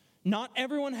gifts. Not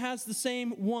everyone has the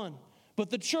same one.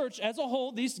 But the church as a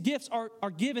whole, these gifts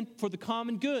are given for the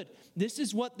common good. This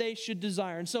is what they should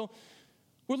desire. And so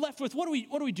we're left with, what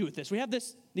do we do with this? We have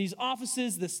these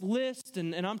offices, this list,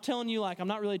 and I'm telling you, I'm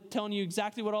not really telling you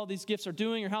exactly what all these gifts are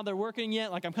doing or how they're working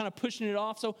yet. I'm kind of pushing it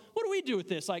off. So what do we do with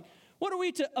this? What are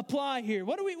we to apply here?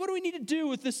 What do we need to do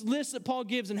with this list that Paul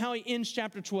gives and how he ends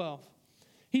chapter 12?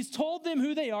 He's told them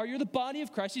who they are. You're the body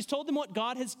of Christ. He's told them what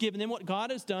God has given them, what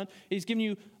God has done. He's given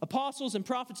you apostles and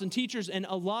prophets and teachers and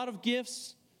a lot of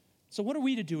gifts. So what are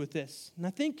we to do with this? And I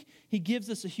think he gives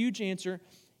us a huge answer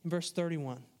in verse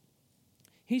 31.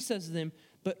 He says to them,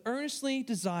 but earnestly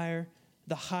desire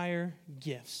the higher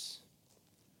gifts.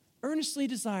 Earnestly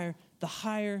desire the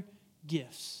higher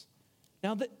gifts.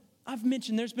 Now, that I've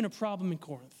mentioned there's been a problem in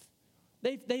Corinth.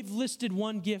 They've listed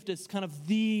one gift as kind of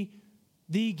the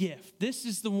gift. This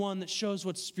is the one that shows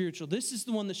what's spiritual. This is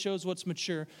the one that shows what's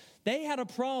mature. They had a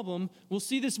problem, we'll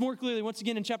see this more clearly once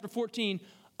again in chapter 14,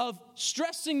 of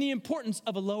stressing the importance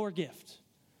of a lower gift.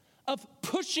 Of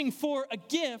pushing for a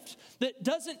gift that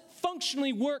doesn't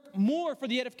functionally work more for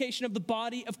the edification of the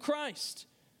body of Christ.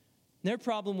 Their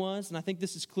problem was, and I think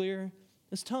this is clear,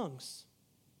 is tongues.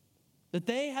 That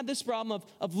they had this problem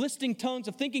of listing tongues,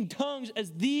 of thinking tongues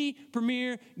as the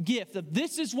premier gift. That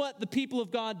this is what the people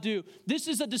of God do. This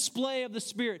is a display of the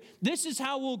Spirit. This is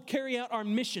how we'll carry out our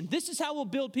mission. This is how we'll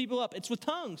build people up. It's with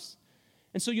tongues.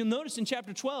 And so you'll notice in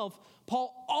chapter 12,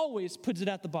 Paul always puts it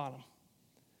at the bottom.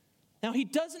 Now, he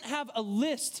doesn't have a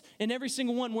list in every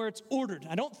single one where it's ordered.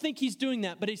 I don't think he's doing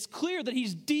that, but it's clear that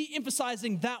he's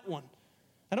de-emphasizing that one.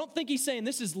 I don't think he's saying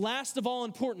this is last of all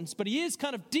importance, but he is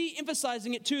kind of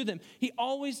de-emphasizing it to them. He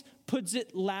always puts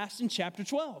it last in chapter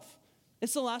 12.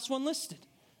 It's the last one listed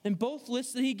in both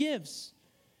lists that he gives.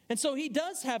 And so he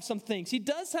does have some things. He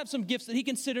does have some gifts that he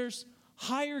considers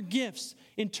higher gifts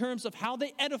in terms of how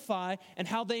they edify and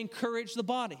how they encourage the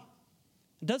body.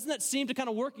 Doesn't that seem to kind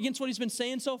of work against what he's been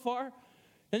saying so far?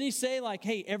 Doesn't he say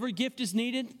hey, every gift is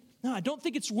needed? No, I don't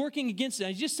think it's working against it.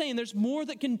 He's just saying there's more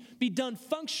that can be done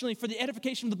functionally for the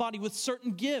edification of the body with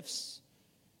certain gifts.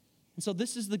 And so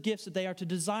this is the gifts that they are to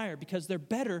desire because they're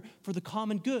better for the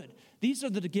common good. These are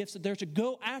the gifts that they're to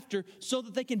go after so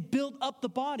that they can build up the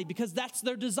body because that's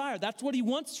their desire. That's what he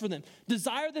wants for them.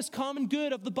 Desire this common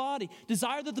good of the body.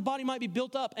 Desire that the body might be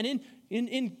built up. And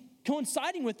in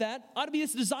coinciding with that ought to be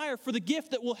this desire for the gift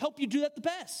that will help you do that the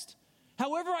best.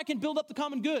 However I can build up the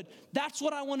common good, that's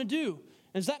what I want to do.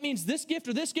 And that means this gift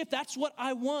or this gift, that's what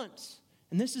I want.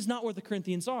 And this is not where the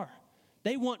Corinthians are.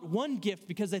 They want one gift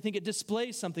because they think it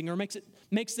displays something or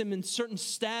makes them in certain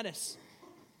status.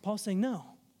 Paul's saying no.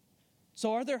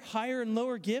 So are there higher and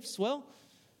lower gifts? Well,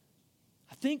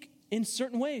 I think in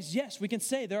certain ways, yes, we can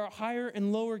say there are higher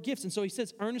and lower gifts. And so he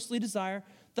says, earnestly desire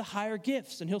the higher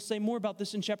gifts. And he'll say more about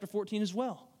this in chapter 14 as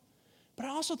well. But I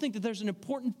also think that there's an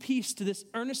important piece to this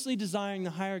earnestly desiring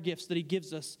the higher gifts that he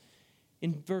gives us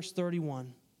in verse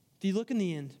 31. If you look in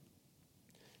the end,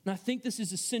 and I think this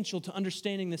is essential to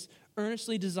understanding this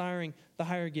earnestly desiring the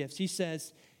higher gifts. He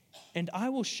says, and I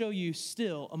will show you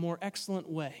still a more excellent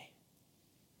way.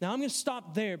 Now, I'm going to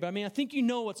stop there, but I think you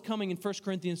know what's coming in 1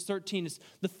 Corinthians 13. It's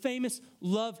the famous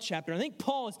love chapter. I think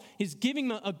Paul is giving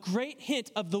them a great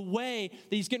hint of the way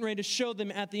that he's getting ready to show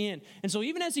them at the end. And so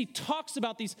even as he talks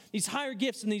about these higher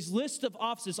gifts and these lists of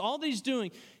offices, all that he's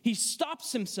doing, he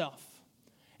stops himself.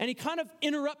 And he kind of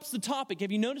interrupts the topic.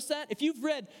 Have you noticed that? If you've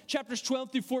read chapters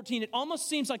 12 through 14, it almost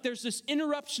seems like there's this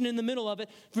interruption in the middle of it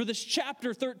for this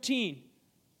chapter 13,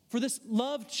 for this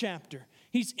love chapter.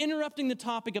 He's interrupting the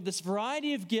topic of this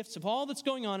variety of gifts, of all that's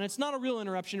going on. And it's not a real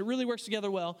interruption. It really works together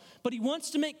well. But he wants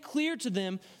to make clear to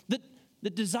them that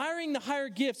desiring the higher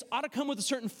gifts ought to come with a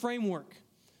certain framework.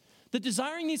 That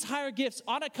desiring these higher gifts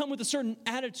ought to come with a certain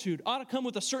attitude, ought to come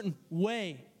with a certain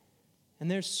way. And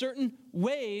there's certain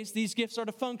ways these gifts are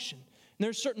to function. And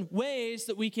there's certain ways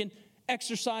that we can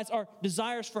exercise our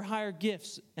desires for higher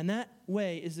gifts. And that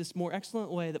way is this more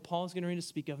excellent way that Paul is getting ready to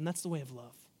speak of, and that's the way of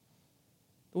love.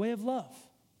 The way of love.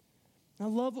 I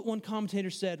love what one commentator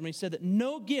said when he said that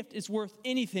no gift is worth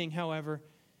anything, however,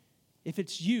 if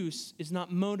its use is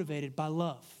not motivated by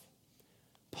love.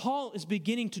 Paul is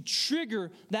beginning to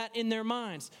trigger that in their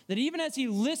minds. That even as he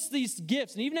lists these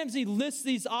gifts, and even as he lists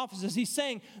these offices, he's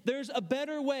saying there's a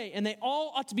better way, and they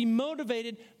all ought to be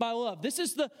motivated by love. This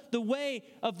is the way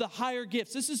of the higher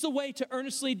gifts. This is the way to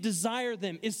earnestly desire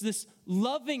them, is this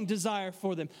loving desire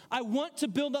for them. I want to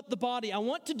build up the body. I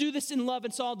want to do this in love,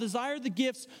 and so I'll desire the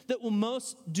gifts that will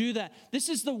most do that. This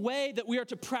is the way that we are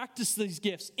to practice these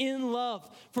gifts, in love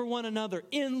for one another,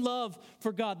 in love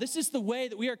for God. This is the way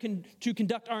that we are to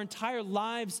conduct our entire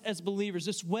lives as believers,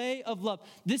 this way of love.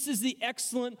 This is the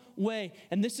excellent way,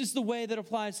 and this is the way that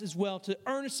applies as well to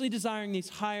earnestly desiring these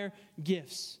higher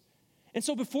gifts. And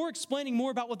so before explaining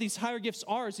more about what these higher gifts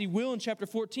are, as he will in chapter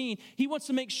 14, he wants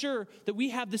to make sure that we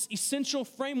have this essential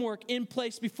framework in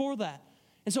place before that.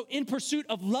 And so in pursuit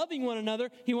of loving one another,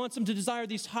 he wants them to desire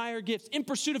these higher gifts. In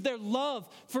pursuit of their love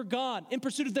for God, in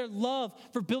pursuit of their love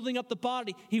for building up the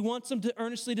body, he wants them to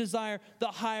earnestly desire the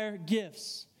higher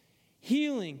gifts.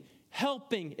 Healing,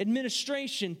 helping,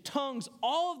 administration, tongues,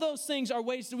 all of those things are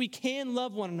ways that we can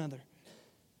love one another.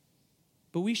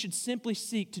 But we should simply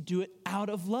seek to do it out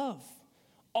of love.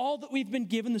 All that we've been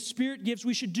given, the Spirit gives,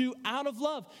 we should do out of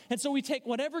love. And so we take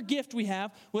whatever gift we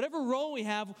have, whatever role we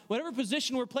have, whatever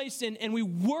position we're placed in, and we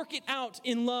work it out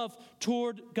in love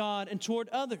toward God and toward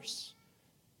others.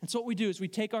 And so what we do is we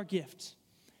take our gift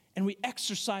and we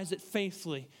exercise it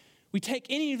faithfully. We take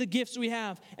any of the gifts we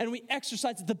have and we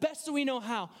exercise it the best that we know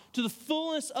how, to the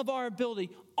fullness of our ability,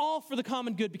 all for the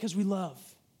common good, because we love.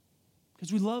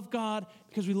 Because we love God,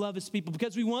 because we love His people,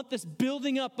 because we want this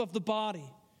building up of the body,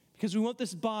 because we want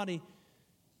this body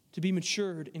to be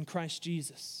matured in Christ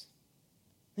Jesus.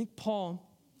 I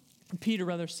think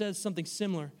Peter says something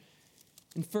similar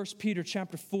in 1 Peter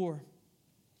chapter 4.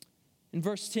 In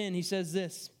verse 10, he says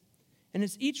this, "And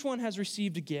as each one has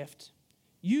received a gift,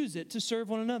 use it to serve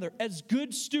one another as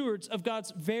good stewards of God's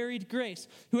varied grace.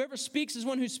 Whoever speaks is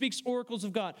one who speaks oracles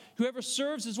of God. Whoever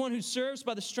serves is one who serves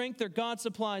by the strength their God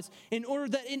supplies, in order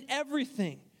that in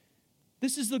everything,"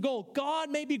 this is the goal, "God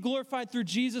may be glorified through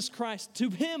Jesus Christ. To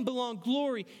Him belong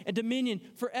glory and dominion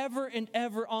forever and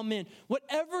ever. Amen."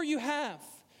 Whatever you have,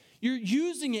 you're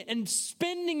using it and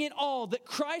spending it all that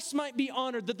Christ might be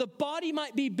honored, that the body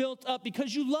might be built up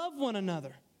because you love one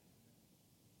another.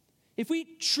 If we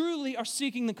truly are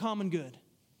seeking the common good,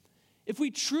 if we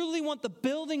truly want the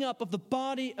building up of the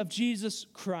body of Jesus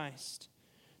Christ,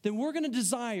 then we're going to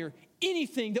desire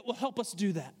anything that will help us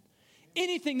do that.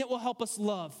 Anything that will help us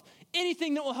love.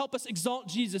 Anything that will help us exalt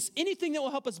Jesus. Anything that will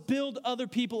help us build other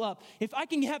people up. If I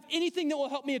can have anything that will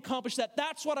help me accomplish that,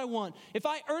 that's what I want. If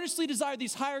I earnestly desire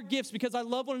these higher gifts because I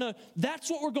love one another, that's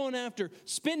what we're going after.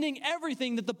 Spending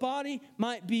everything that the body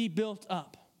might be built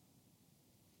up.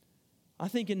 I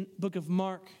think in the book of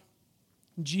Mark,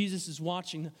 Jesus is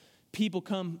watching the people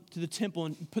come to the temple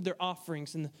and put their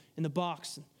offerings in the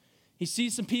box. And he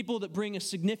sees some people that bring a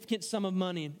significant sum of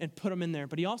money and put them in there.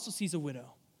 But he also sees a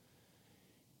widow.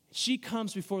 She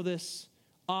comes before this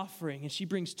offering and she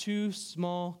brings 2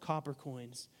 small copper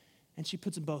coins and she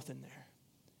puts them both in there.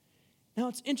 Now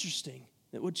it's interesting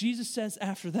that what Jesus says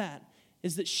after that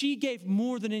is that she gave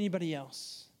more than anybody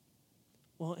else.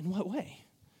 Well, in what way?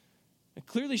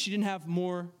 Clearly, she didn't have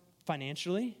more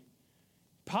financially.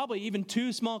 Probably even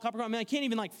 2 small copper coins. I can't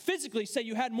even physically say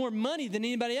you had more money than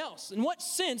anybody else. In what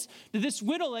sense did this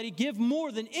widow lady give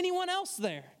more than anyone else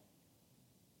there?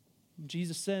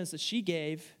 Jesus says that she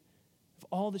gave of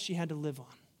all that she had to live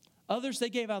on. Others, they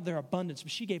gave out of their abundance,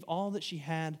 but she gave all that she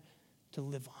had to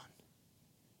live on.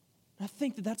 And I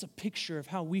think that that's a picture of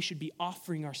how we should be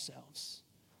offering ourselves,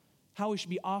 how we should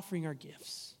be offering our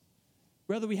gifts.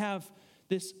 Whether we have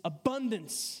this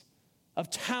abundance of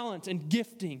talent and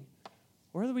gifting,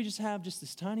 or whether we just have just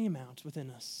this tiny amount within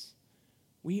us,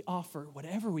 we offer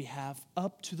whatever we have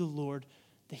up to the Lord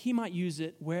that he might use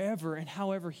it wherever and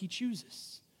however he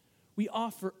chooses. We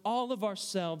offer all of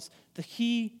ourselves that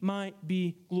he might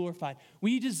be glorified.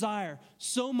 We desire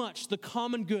so much the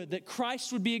common good, that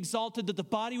Christ would be exalted, that the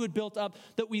body would be built up,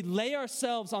 that we lay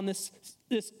ourselves on this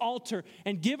altar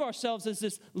and give ourselves as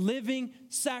this living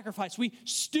sacrifice. We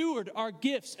steward our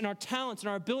gifts and our talents and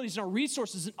our abilities and our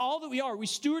resources and all that we are. We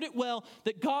steward it well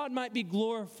that God might be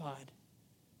glorified.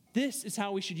 This is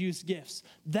how we should use gifts.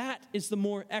 That is the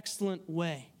more excellent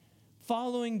way.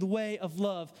 Following the way of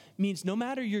love means no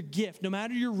matter your gift, no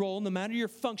matter your role, no matter your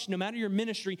function, no matter your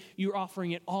ministry, you're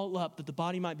offering it all up that the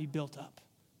body might be built up.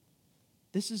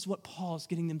 This is what Paul is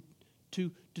getting them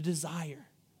to desire.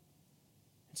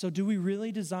 And so do we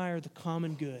really desire the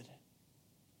common good?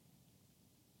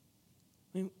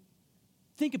 I mean,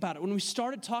 think about it. When we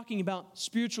started talking about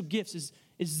spiritual gifts,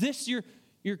 is this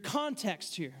your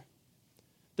context here?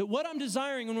 That what I'm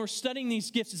desiring when we're studying these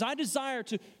gifts is I desire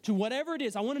to whatever it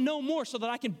is, I want to know more so that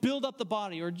I can build up the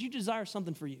body. Or do you desire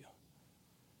something for you?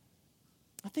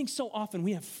 I think so often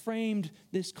we have framed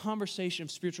this conversation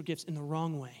of spiritual gifts in the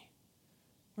wrong way,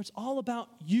 where it's all about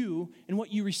you and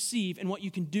what you receive and what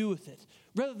you can do with it,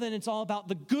 rather than it's all about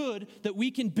the good that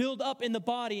we can build up in the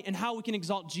body and how we can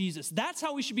exalt Jesus. That's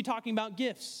how we should be talking about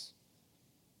gifts.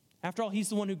 After all, he's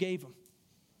the one who gave them.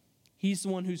 He's the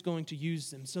one who's going to use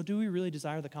them. So do we really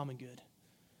desire the common good?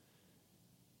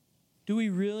 Do we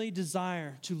really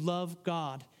desire to love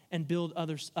God and build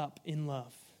others up in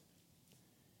love?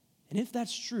 And if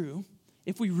that's true,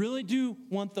 if we really do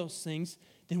want those things,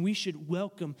 then we should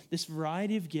welcome this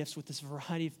variety of gifts with this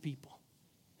variety of people.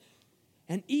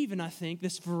 And even, I think,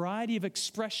 this variety of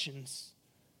expressions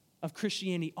of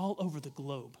Christianity all over the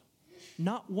globe.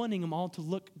 Not wanting them all to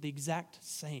look the exact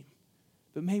same.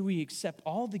 But may we accept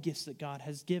all the gifts that God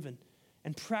has given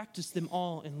and practice them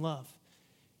all in love.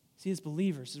 See, as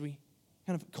believers, as we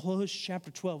kind of close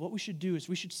chapter 12, what we should do is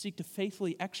we should seek to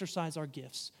faithfully exercise our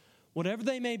gifts. Whatever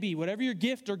they may be, whatever your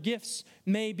gift or gifts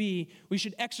may be, we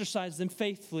should exercise them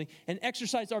faithfully and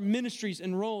exercise our ministries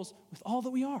and roles with all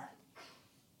that we are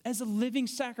as a living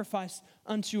sacrifice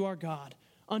unto our God,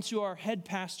 unto our head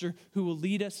pastor who will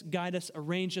lead us, guide us,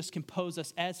 arrange us, compose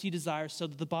us as he desires so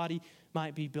that the body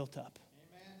might be built up.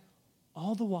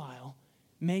 All the while,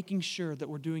 making sure that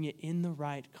we're doing it in the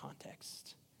right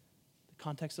context, the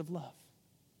context of love.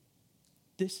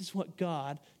 This is what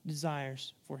God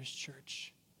desires for his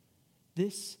church.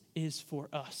 This is for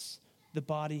us, the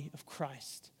body of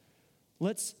Christ.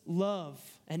 Let's love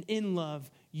and in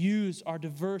love use our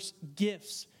diverse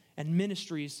gifts and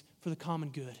ministries for the common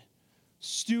good,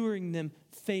 stewarding them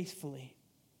faithfully.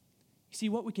 You see,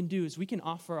 what we can do is we can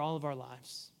offer all of our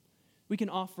lives. We can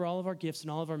offer all of our gifts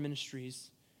and all of our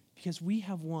ministries because we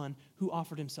have one who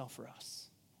offered himself for us.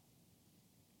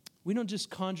 We don't just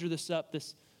conjure this up,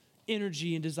 this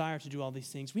energy and desire to do all these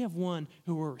things. We have one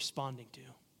who we're responding to.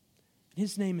 And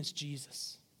his name is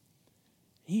Jesus.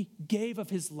 He gave of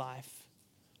his life,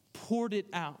 poured it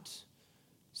out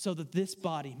so that this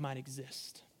body might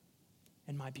exist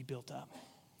and might be built up.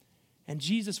 And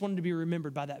Jesus wanted to be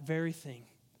remembered by that very thing,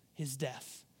 his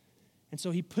death. And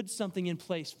so he put something in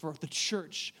place for the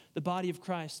church, the body of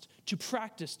Christ, to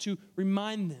practice, to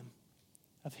remind them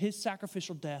of his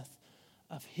sacrificial death,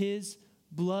 of his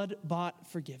blood-bought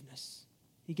forgiveness.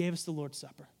 He gave us the Lord's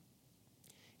Supper.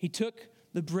 He took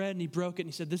the bread and he broke it and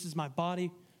he said, "This is my body,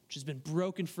 which has been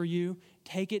broken for you.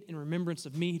 Take it in remembrance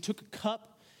of me." He took a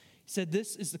cup. He said,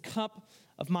 "This is the cup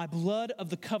of my blood of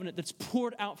the covenant that's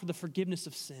poured out for the forgiveness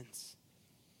of sins."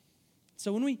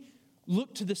 So when we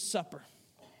look to this supper,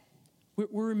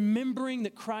 we're remembering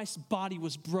that Christ's body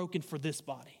was broken for this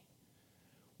body.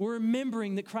 We're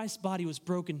remembering that Christ's body was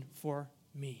broken for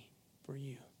me, for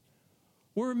you.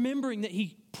 We're remembering that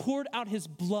he poured out his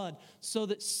blood so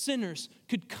that sinners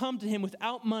could come to him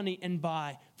without money and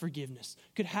buy forgiveness,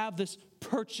 could have this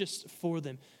purchased for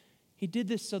them. He did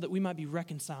this so that we might be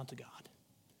reconciled to God.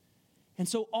 And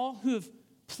so all who have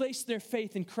placed their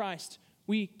faith in Christ,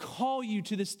 we call you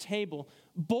to this table,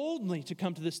 boldly to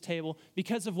come to this table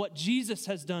because of what Jesus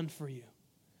has done for you.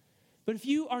 But if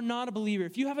you are not a believer,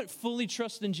 if you haven't fully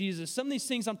trusted in Jesus, some of these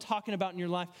things I'm talking about in your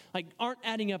life aren't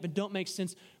adding up and don't make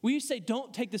sense. We say,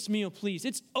 don't take this meal, please.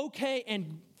 It's okay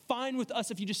and fine with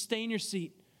us if you just stay in your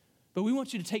seat. But we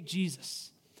want you to take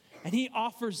Jesus. And he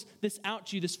offers this out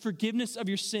to you, this forgiveness of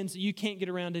your sins that you can't get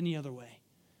around any other way.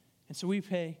 And so we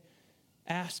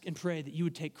ask and pray that you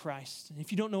would take Christ. And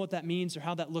if you don't know what that means or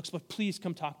how that looks, but please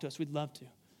come talk to us. We'd love to.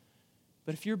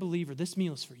 But if you're a believer, this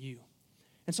meal is for you.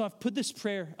 And so I've put this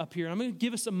prayer up here. I'm going to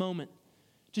give us a moment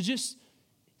to just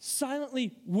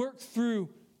silently work through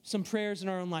some prayers in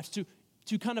our own lives,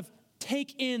 to kind of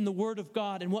take in the Word of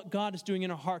God and what God is doing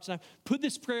in our hearts. And I've put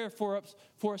this prayer for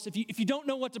us. If you don't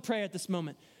know what to pray at this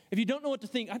moment, if you don't know what to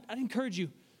think, I'd encourage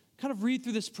you, kind of read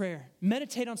through this prayer,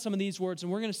 meditate on some of these words,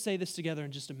 and we're going to say this together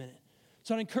in just a minute.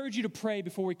 So I'd encourage you to pray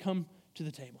before we come to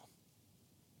the table.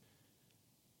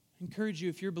 I encourage you,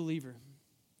 if you're a believer,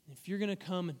 if you're going to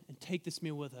come and take this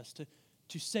meal with us,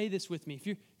 to say this with me.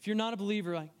 If you're not a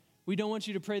believer, like, we don't want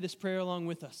you to pray this prayer along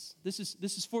with us. This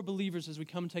is for believers as we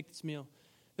come and take this meal.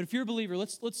 But if you're a believer,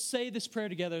 let's say this prayer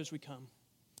together as we come.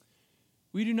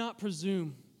 We do not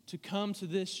presume to come to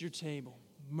this your table,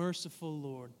 merciful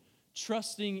Lord,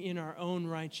 trusting in our own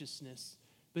righteousness,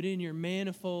 but in your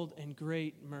manifold and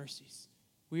great mercies.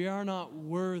 We are not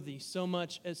worthy so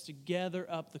much as to gather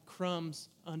up the crumbs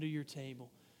under your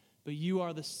table, but you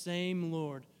are the same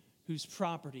Lord whose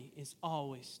property is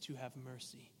always to have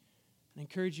mercy. I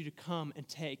encourage you to come and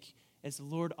take as the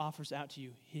Lord offers out to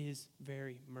you his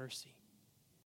very mercy.